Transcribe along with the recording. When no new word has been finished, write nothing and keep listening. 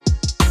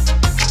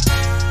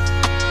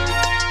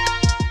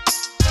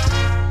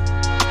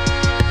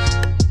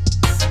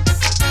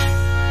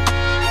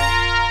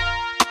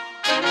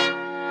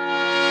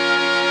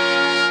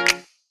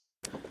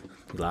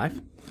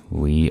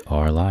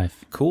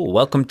Cool.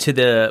 Welcome to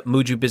the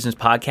Muju Business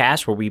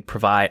Podcast,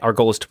 where our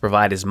goal is to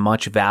provide as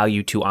much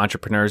value to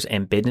entrepreneurs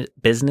and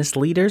business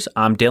leaders.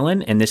 I'm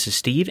Dylan, and this is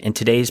Steve, and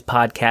today's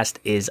podcast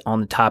is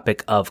on the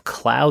topic of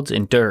clouds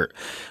and dirt,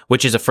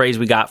 which is a phrase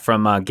we got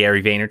from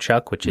Gary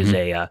Vaynerchuk, which is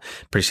a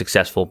pretty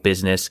successful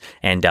business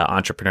and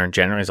entrepreneur in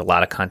general. There's a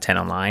lot of content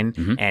online.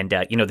 And,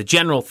 the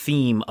general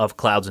theme of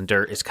clouds and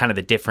dirt is kind of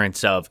the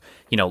difference of,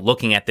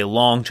 looking at the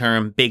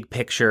long-term, big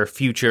picture,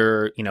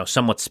 future,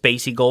 somewhat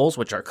spacey goals,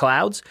 which are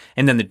clouds,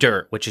 and then the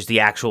dirt, which is the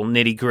actual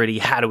nitty-gritty.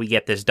 How do we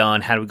get this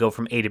done? How do we go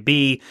from A to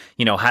B?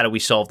 How do we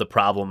solve the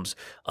problems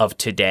of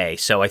today?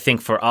 So I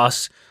think for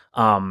us,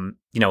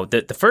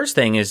 the first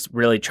thing is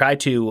really try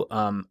to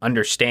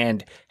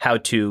understand how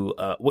to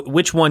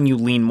which one you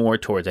lean more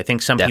towards. I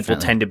think some people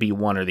tend to be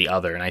one or the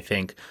other, and I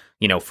think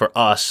for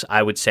us,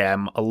 I would say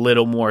I'm a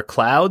little more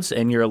clouds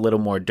and you're a little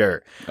more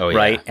dirt,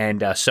 right?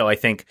 And so I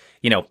think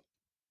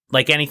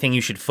like anything,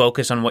 you should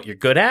focus on what you're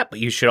good at, but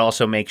you should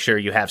also make sure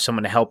you have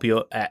someone to help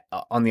you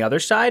on the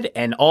other side,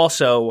 and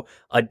also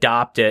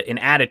adopt an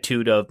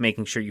attitude of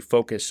making sure you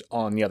focus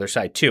on the other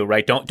side too,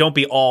 right? Don't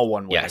be all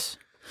one way. Yes.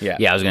 Yeah.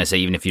 I was going to say,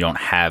 even if you don't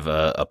have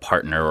a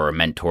partner or a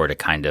mentor to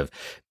kind of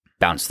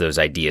bounce those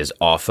ideas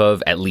off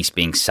of, at least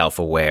being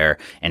self-aware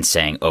and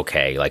saying,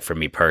 okay, like for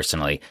me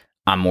personally,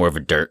 I'm more of a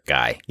dirt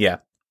guy. Yeah.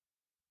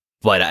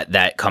 But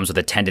that comes with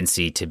a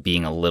tendency to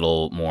being a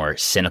little more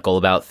cynical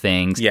about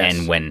things. Yes.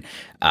 And when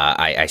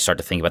I start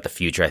to think about the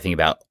future, I think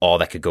about all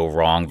that could go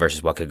wrong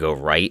versus what could go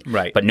right.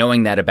 Right. But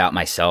knowing that about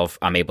myself,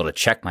 I'm able to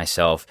check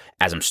myself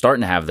as I'm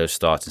starting to have those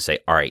thoughts and say,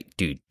 all right,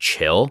 dude,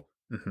 chill.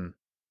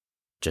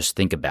 Just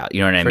think about it.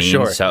 You know what I mean?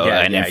 Sure. So,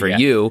 and for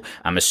you,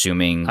 I'm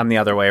assuming I'm the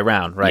other way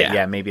around, right?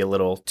 Yeah. Maybe a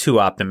little too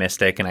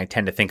optimistic, and I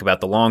tend to think about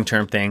the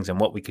long-term things and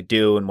what we could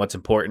do and what's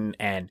important,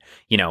 and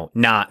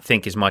not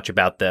think as much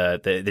about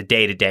the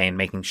day-to-day and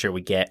making sure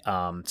we get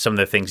some of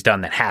the things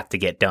done that have to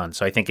get done.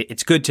 So I think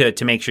it's good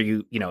to make sure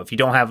you if you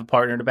don't have a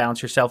partner to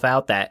balance yourself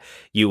out, that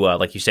you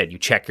like you said, you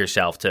check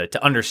yourself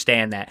to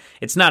understand that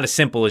it's not as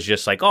simple as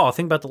just like, oh,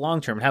 think about the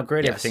long-term and how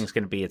great everything's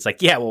going to be. It's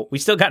like, we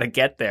still got to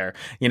get there,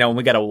 and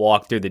we got to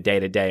walk through the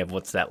day-to-day of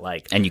what's that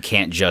like. And you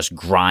can't just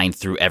grind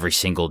through every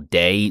single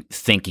day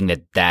thinking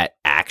that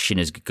action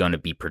is going to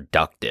be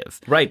productive.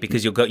 Right,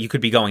 because you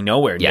could be going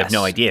nowhere and you have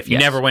no idea. If you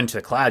never went to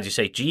the clouds, you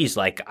say, geez,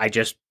 like I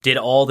just did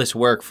all this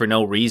work for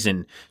no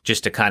reason,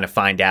 just to kind of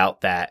find out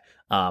that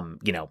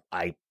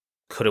I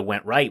could have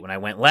went right when I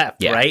went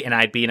left, right? And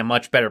I'd be in a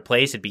much better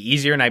place. It'd be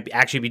easier, and I'd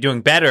actually be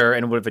doing better,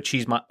 and would have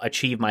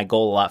achieved my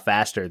goal a lot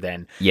faster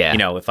than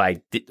if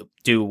I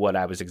do what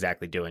I was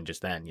exactly doing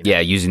just then. Yeah,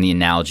 using the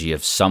analogy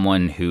of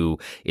someone who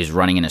is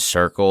running in a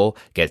circle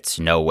gets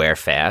nowhere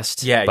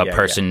fast.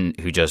 Person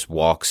who just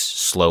walks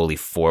slowly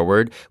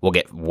forward will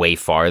get way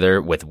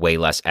farther with way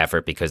less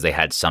effort because they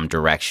had some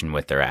direction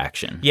with their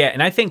action. Yeah,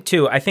 and I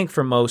think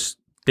for most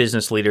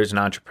business leaders and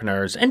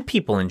entrepreneurs and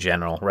people in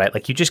general, right?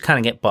 Like you just kind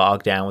of get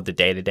bogged down with the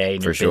day-to-day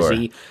and you're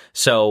busy.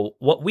 So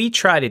what we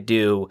try to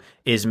do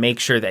is make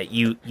sure that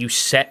you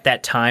set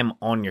that time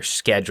on your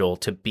schedule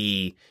to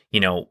be,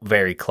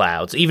 very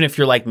clouds. Even if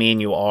you're like me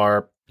and you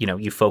are,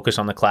 you focus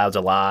on the clouds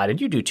a lot,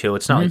 and you do too.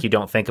 It's not like you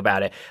don't think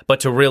about it, but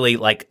to really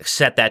like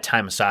set that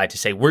time aside to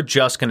say, we're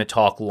just going to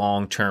talk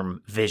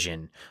long-term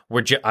vision.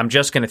 I'm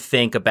just going to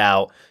think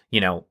about,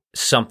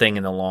 something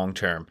in the long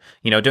term.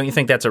 Don't you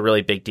think that's a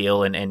really big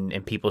deal,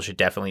 and people should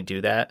definitely do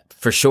that?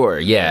 For sure.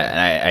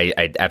 Yeah.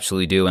 I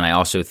absolutely do. And I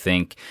also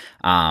think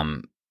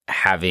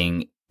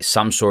having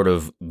some sort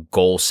of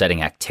goal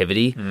setting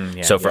activity.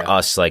 So for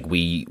us, like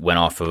we went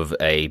off of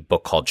a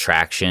book called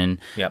Traction,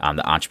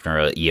 the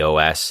Entrepreneurial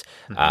EOS,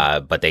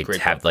 but they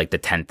have like the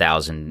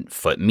 10,000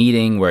 foot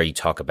meeting where you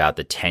talk about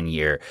the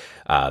 10-year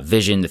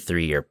vision, the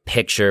 3-year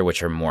picture,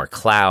 which are more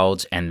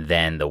clouds, and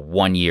then the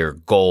 1-year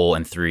goal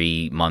and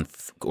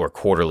 3-month or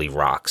quarterly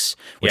rocks,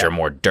 which are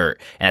more dirt.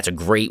 And that's a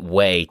great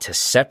way to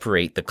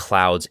separate the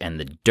clouds and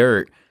the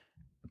dirt,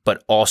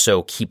 but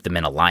also keep them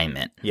in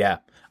alignment. Yeah.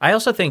 I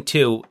also think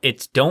too,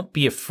 don't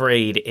be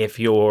afraid if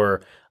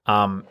you're,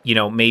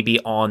 maybe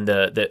on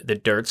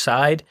the dirt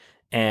side.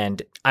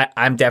 And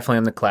I'm definitely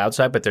on the cloud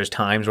side, but there's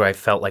times where I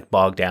felt like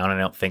bogged down and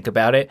I don't think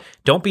about it.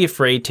 Don't be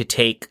afraid to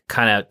take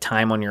kind of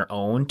time on your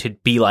own to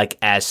be like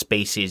as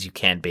spacey as you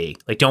can be.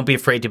 Like, don't be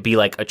afraid to be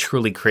like a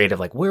truly creative,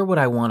 like, where would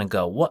I want to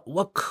go?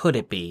 What could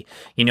it be?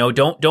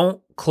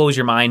 Don't close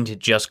your mind to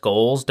just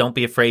goals. Don't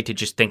be afraid to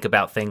just think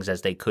about things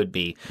as they could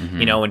be,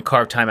 and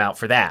carve time out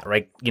for that,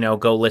 right?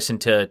 Go listen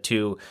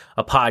to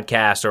a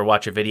podcast or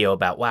watch a video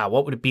about, wow,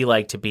 what would it be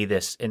like to be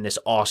in this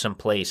awesome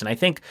place? And I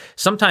think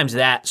sometimes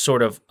that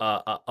sort of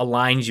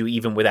aligns you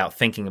even without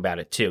thinking about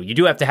it too. You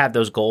do have to have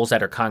those goals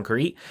that are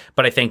concrete,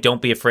 but I think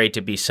don't be afraid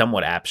to be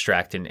somewhat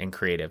abstract and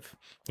creative.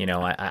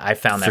 I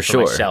found that for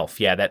sure. myself.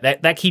 Yeah,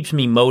 that keeps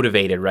me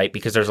motivated, right?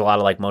 Because there's a lot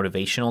of like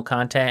motivational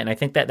content, and I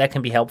think that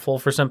can be helpful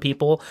for some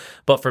people.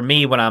 But for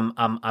me, when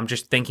I'm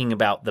just thinking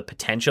about the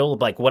potential,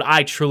 like what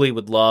I truly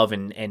would love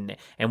and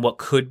what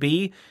could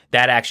be,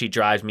 that actually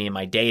drives me in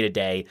my day to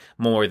day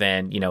more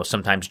than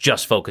sometimes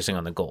just focusing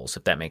on the goals,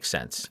 if that makes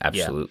sense.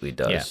 Absolutely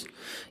does.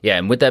 Yeah,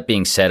 and with that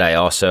being said, I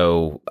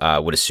also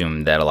would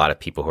assume that a lot of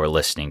people who are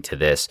listening to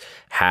this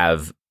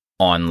have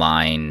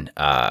online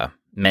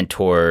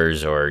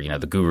mentors or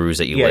the gurus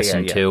that you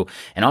listen to,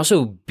 and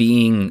also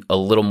being a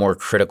little more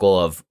critical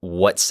of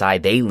what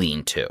side they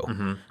lean to,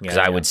 because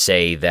I would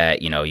say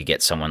that you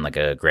get someone like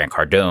a Grant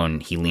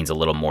Cardone, he leans a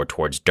little more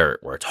towards dirt,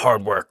 where it's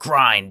hard work,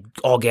 grind,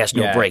 all gas,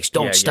 no brakes,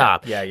 don't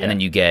stop. And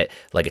then you get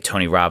like a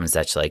Tony Robbins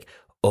that's like,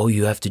 all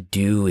you have to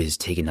do is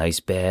take an ice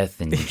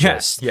bath and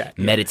just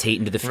meditate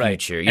into the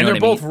future. Right. You know they're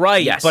both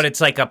right, yes. But it's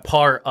like a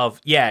part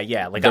of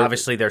Like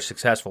obviously they're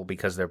successful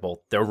because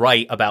they're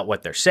right about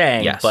what they're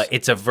saying. Yes. But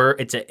it's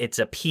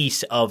a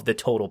piece of the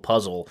total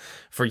puzzle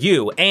for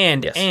you,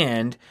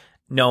 and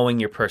knowing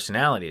your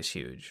personality is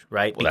huge,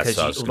 right? Well, because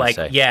that's what I was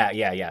gonna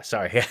say.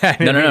 Sorry, I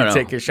didn't mean to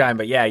take your shine,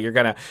 but you're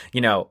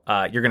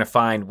gonna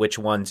find which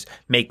ones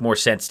make more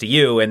sense to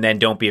you, and then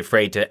don't be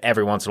afraid to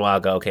every once in a while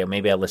go, okay,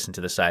 maybe I'll listen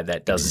to the side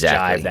that doesn't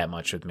jive that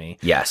much with me.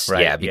 Yes,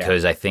 right?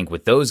 Because I think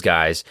with those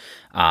guys,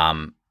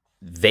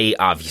 they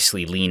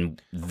obviously lean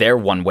their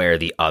one way or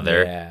the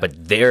other, but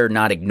they're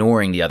not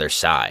ignoring the other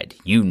side.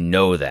 You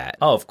know that.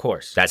 Oh, of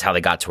course. That's how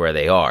they got to where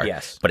they are.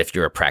 Yes. But if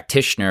you're a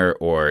practitioner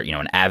or,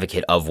 an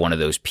advocate of one of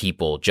those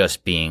people,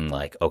 just being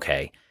like,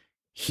 okay,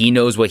 he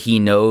knows what he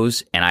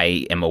knows, and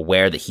I am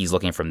aware that he's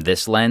looking from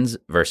this lens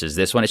versus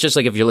this one. It's just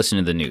like if you're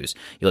listening to the news,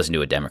 you listen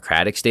to a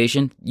Democratic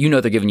station,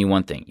 they're giving you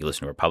one thing. You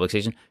listen to a Republican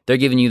station, they're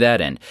giving you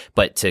that end.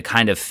 But to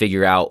kind of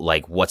figure out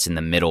like what's in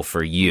the middle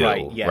for you,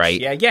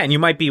 right? Yeah. And you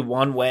might be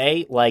one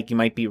way, like you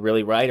might be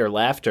really right or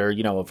left or,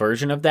 a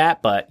version of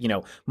that. But,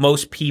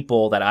 most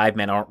people that I've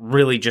met aren't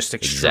really just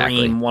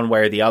extreme one way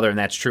or the other. And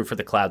that's true for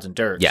the clouds and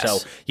dirt. Yes.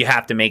 So you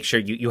have to make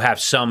sure you have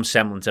some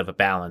semblance of a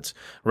balance,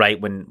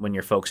 right? When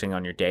you're focusing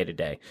on your day to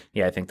day.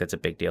 Yeah, I think that's a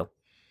big deal.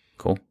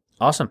 Cool.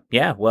 Awesome.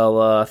 Yeah.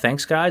 Well,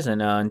 thanks, guys.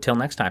 And until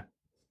next time.